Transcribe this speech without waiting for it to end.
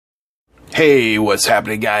Hey, what's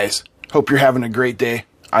happening, guys? Hope you're having a great day.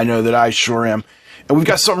 I know that I sure am. And we've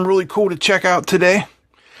got something really cool to check out today.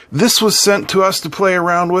 This was sent to us to play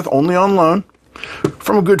around with, only on loan,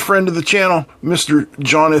 from a good friend of the channel, Mr.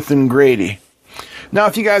 Jonathan Grady. Now,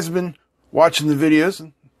 if you guys have been watching the videos,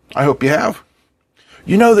 and I hope you have,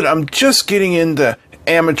 you know that I'm just getting into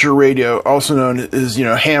amateur radio, also known as,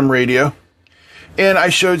 ham radio. And I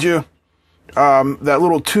showed you that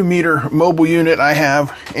little 2-meter mobile unit I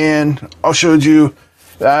have, and I showed you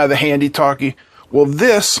the handy talkie. Well,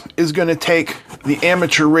 this is going to take the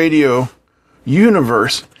amateur radio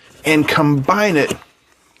universe and combine it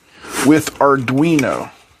with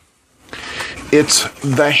Arduino. It's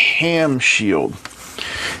the Hamshield,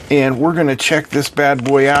 and we're going to check this bad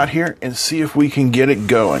boy out here and see if we can get it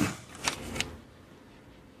going.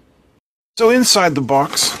 So inside the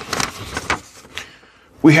box,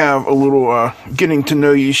 we have a little getting to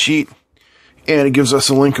know you sheet, and it gives us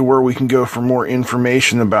a link of where we can go for more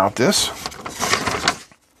information about this.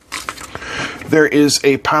 There is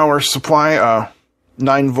a power supply,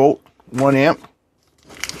 9 volt, 1 amp,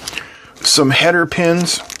 some header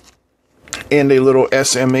pins, and a little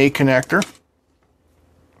SMA connector.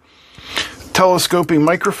 Telescoping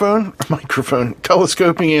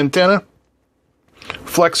telescoping antenna,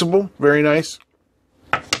 flexible, very nice.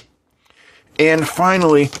 And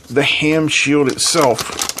finally, the Hamshield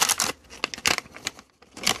itself.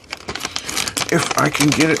 If I can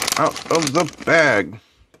get it out of the bag.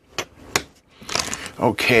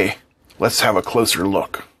 Okay, let's have a closer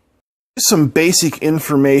look. Some basic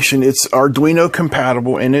information. It's Arduino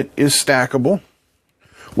compatible and it is stackable,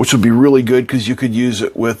 which would be really good because you could use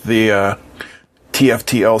it with the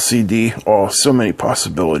TFT LCD. Oh, so many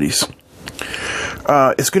possibilities.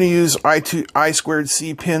 It's going to use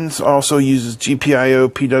I2C pins, also uses GPIO,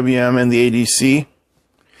 PWM, and the ADC.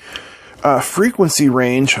 Frequency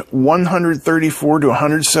range, 134 to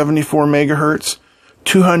 174 megahertz,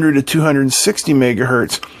 200 to 260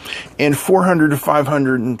 megahertz, and 400 to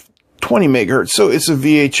 520 megahertz. So it's a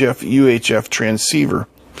VHF, UHF transceiver,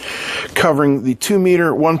 covering the 2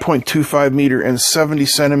 meter, 1.25 meter, and 70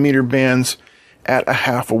 centimeter bands at a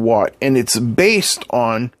half a watt. And it's based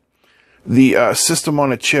on the system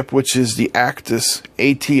on a chip, which is the Actus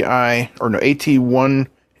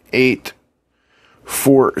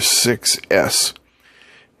AT1846S.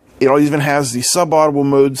 It even has the subaudible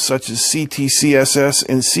modes such as CTCSS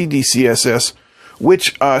and CDCSS,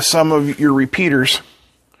 which some of your repeaters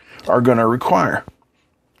are going to require.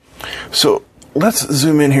 So let's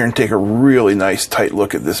zoom in here and take a really nice tight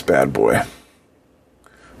look at this bad boy.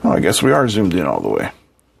 Well, I guess we are zoomed in all the way.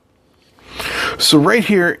 So right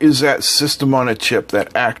here is that system on a chip,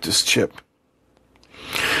 that Actus chip.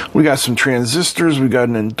 We got some transistors, we got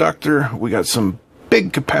an inductor, we got some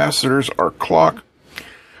big capacitors, our clock.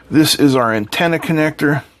 This is our antenna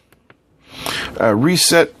connector, a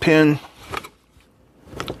reset pin,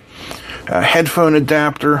 a headphone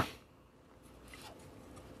adapter.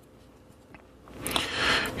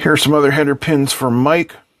 Here are some other header pins for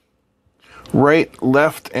mic, right,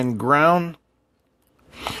 left, and ground.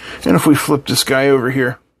 And if we flip this guy over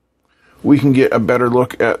here, we can get a better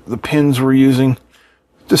look at the pins we're using.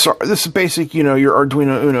 This is basic, your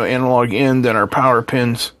Arduino Uno analog in, then our power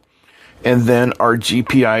pins, and then our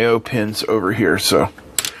GPIO pins over here. So,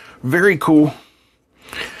 very cool.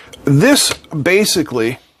 This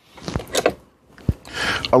basically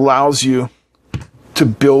allows you to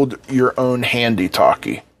build your own handy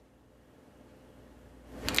talkie.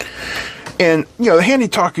 And, the handy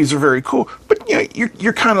talkies are very cool, but,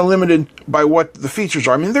 you're kind of limited by what the features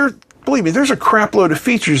are. I mean, believe me, there's a crap load of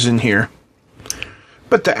features in here.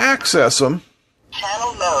 But to access them,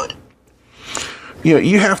 channel mode,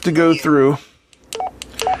 you have to go through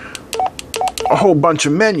a whole bunch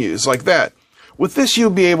of menus like that. With this,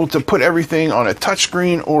 you'll be able to put everything on a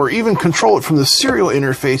touchscreen or even control it from the serial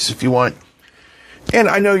interface if you want. And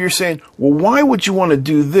I know you're saying, well, why would you want to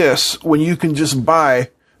do this when you can just buy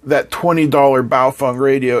that $20 Baofeng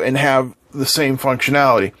radio and have the same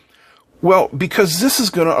functionality? Well, because this is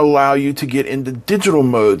going to allow you to get into digital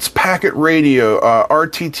modes, packet radio,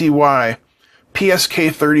 RTTY,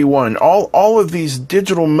 PSK31, all of these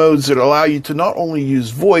digital modes that allow you to not only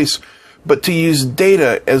use voice, but to use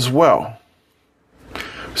data as well.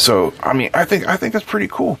 So, I mean, I think that's pretty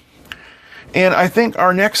cool. And I think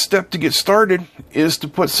our next step to get started is to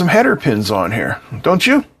put some header pins on here. Don't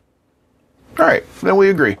you? All right, then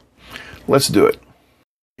we agree. Let's do it.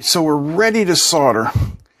 So we're ready to solder.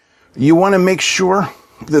 You want to make sure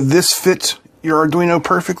that this fits your Arduino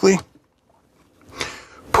perfectly.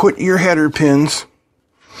 Put your header pins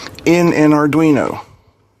in an Arduino.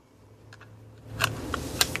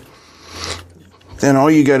 Then all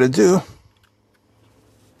you got to do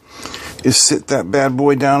is sit that bad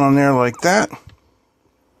boy down on there like that,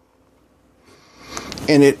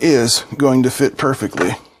 and it is going to fit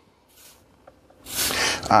perfectly.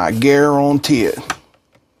 I guarantee it.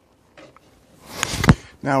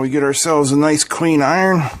 Now we get ourselves a nice clean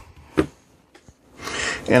iron,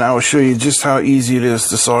 and I will show you just how easy it is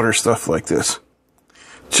to solder stuff like this.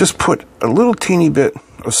 Just put a little teeny bit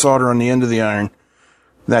of solder on the end of the iron.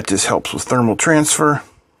 That just helps with thermal transfer.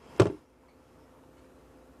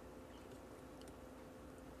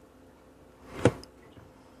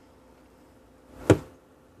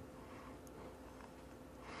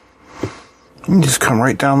 And just come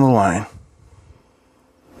right down the line.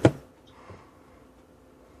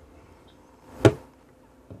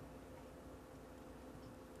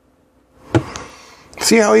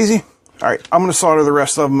 See how easy? Alright, I'm going to solder the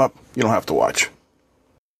rest of them up. You don't have to watch.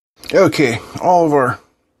 Okay, all of our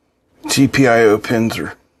GPIO pins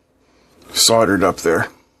are soldered up there.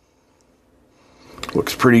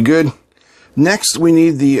 Looks pretty good. Next, we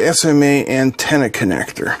need the Sma Antenna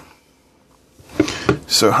Connector.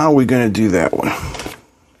 So how are we going to do that one?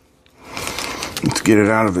 Let's get it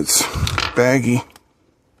out of its baggie.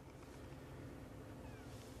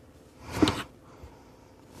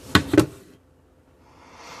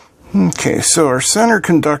 Okay, so our center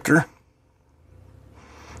conductor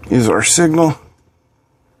is our signal,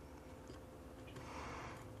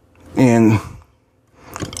 and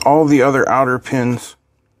all the other outer pins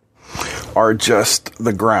are just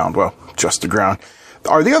the ground. Well, just the ground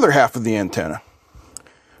are the other half of the antenna.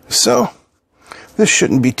 So this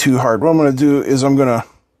shouldn't be too hard. What I'm going to do is I'm going to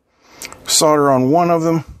solder on one of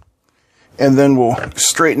them, and then we'll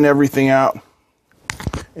straighten everything out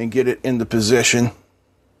and get it into position.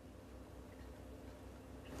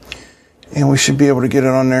 And we should be able to get it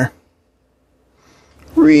on there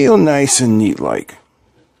real nice and neat like.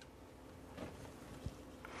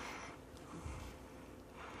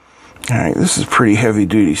 Alright, this is pretty heavy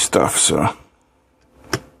duty stuff, so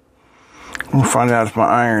we'll find out if my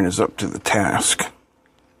iron is up to the task.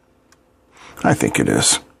 I think it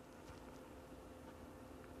is.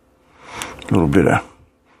 A little bit of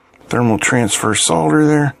thermal transfer solder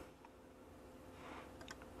there.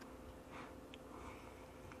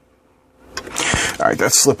 Alright,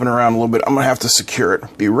 that's slipping around a little bit. I'm going to have to secure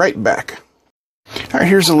it. Be right back. Alright,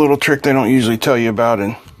 here's a little trick they don't usually tell you about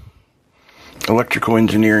in electrical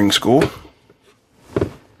engineering school.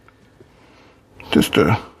 Just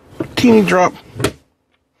a teeny drop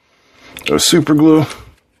of super glue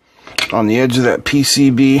on the edge of that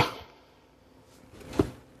PCB.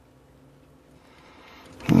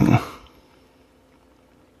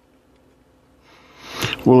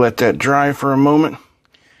 We'll let that dry for a moment.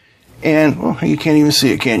 And, well, you can't even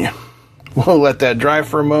see it, can you? We'll let that dry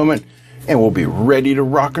for a moment, and we'll be ready to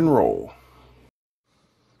rock and roll.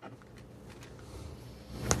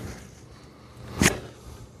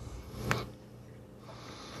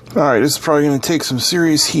 Alright, this is probably going to take some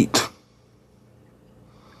serious heat.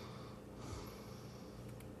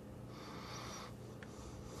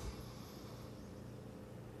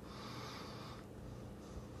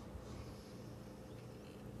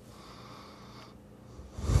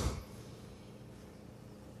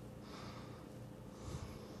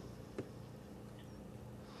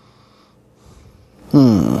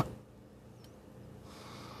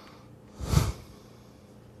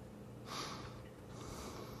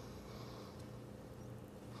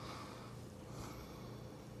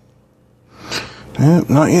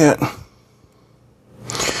 Not yet.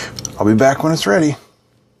 I'll be back when it's ready.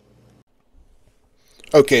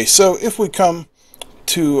 Okay, so if we come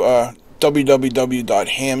to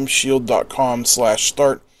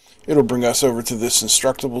www.hamshield.com/start, it'll bring us over to this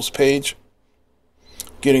instructables page.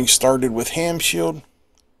 Getting started with Hamshield.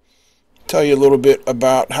 Tell you a little bit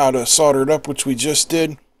about how to solder it up, which we just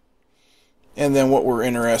did. And then what we're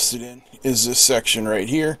interested in is this section right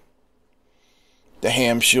here, the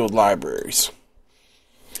Hamshield libraries.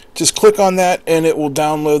 Just click on that and it will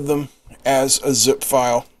download them as a zip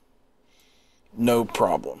file. No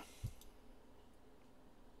problem.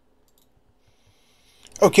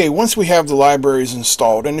 Okay, once we have the libraries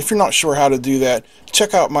installed, and if you're not sure how to do that,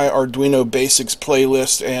 check out my Arduino Basics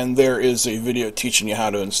playlist, and there is a video teaching you how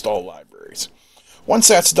to install libraries. Once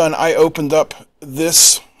that's done, I opened up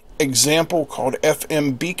this example called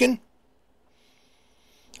FM Beacon,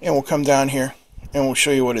 and we'll come down here and we'll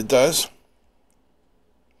show you what it does.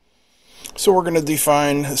 So we're going to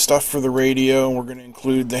define stuff for the radio, and we're going to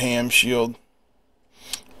include the Hamshield,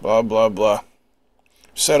 blah blah blah.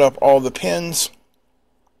 Set up all the pins.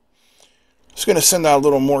 Just going to send out a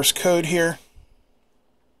little Morse code here.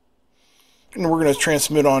 And we're going to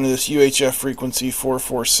transmit on this UHF frequency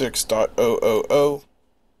 446.000.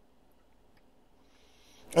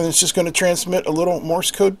 And it's just going to transmit a little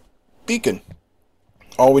Morse code beacon.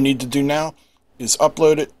 All we need to do now is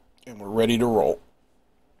upload it, and we're ready to roll.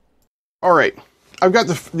 Alright, I've got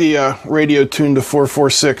the radio tuned to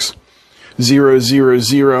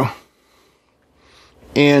 446.000,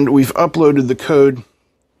 and we've uploaded the code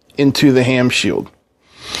into the Hamshield.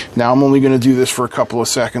 Now I'm only going to do this for a couple of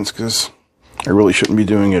seconds because I really shouldn't be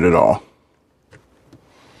doing it at all.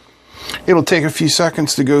 It'll take a few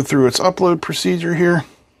seconds to go through its upload procedure here,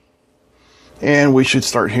 and we should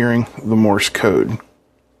start hearing the Morse code.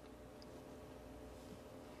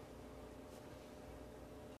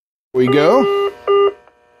 Here we go.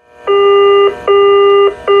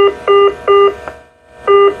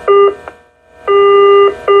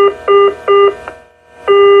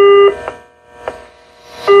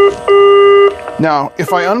 Now,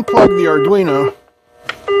 if I unplug the Arduino,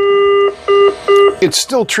 it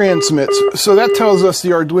still transmits, so that tells us the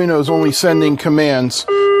Arduino is only sending commands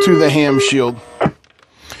to the Hamshield,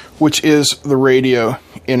 which is the radio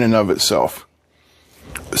in and of itself.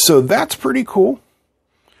 So that's pretty cool.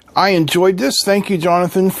 I enjoyed this. Thank you,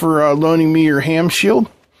 Jonathan, for loaning me your Hamshield.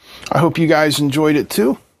 I hope you guys enjoyed it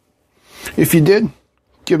too. If you did,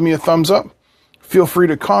 give me a thumbs up. Feel free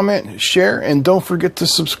to comment, share, and don't forget to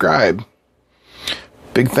subscribe.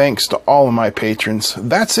 Big thanks to all of my patrons.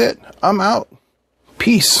 That's it. I'm out.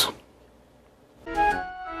 Peace.